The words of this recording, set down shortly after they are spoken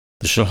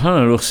The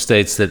Shulchan Aruch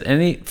states that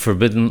any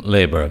forbidden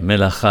labor,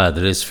 melacha,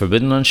 that is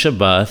forbidden on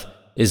Shabbat,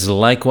 is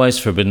likewise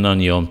forbidden on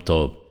Yom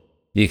Tov.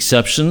 The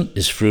exception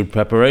is fruit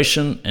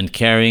preparation and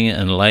carrying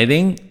and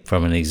lighting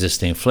from an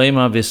existing flame,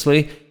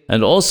 obviously,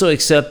 and also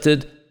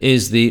accepted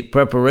is the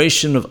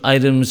preparation of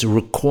items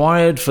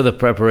required for the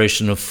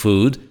preparation of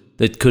food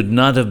that could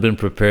not have been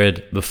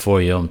prepared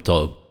before Yom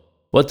Tov.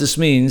 What this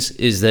means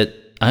is that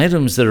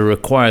items that are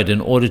required in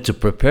order to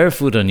prepare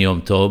food on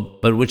Yom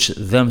Tov, but which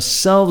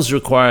themselves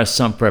require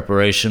some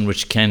preparation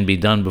which can be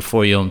done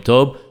before Yom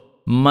Tov,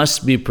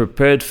 must be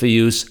prepared for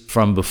use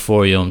from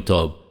before Yom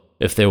Tov.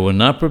 If they were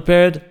not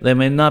prepared, they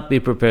may not be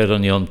prepared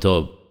on Yom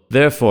Tov.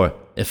 Therefore,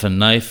 if a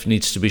knife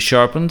needs to be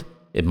sharpened,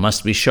 it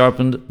must be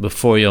sharpened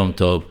before Yom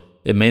Tov.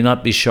 It may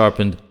not be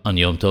sharpened on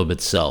Yom Tov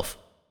itself.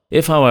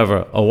 If,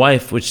 however, a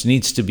knife which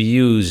needs to be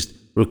used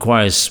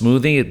requires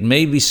smoothing, it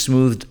may be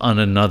smoothed on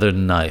another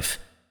knife.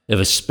 If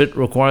a spit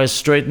requires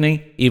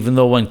straightening, even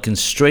though one can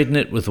straighten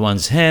it with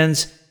one's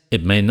hands,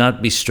 it may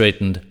not be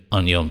straightened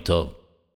on Yom Tov.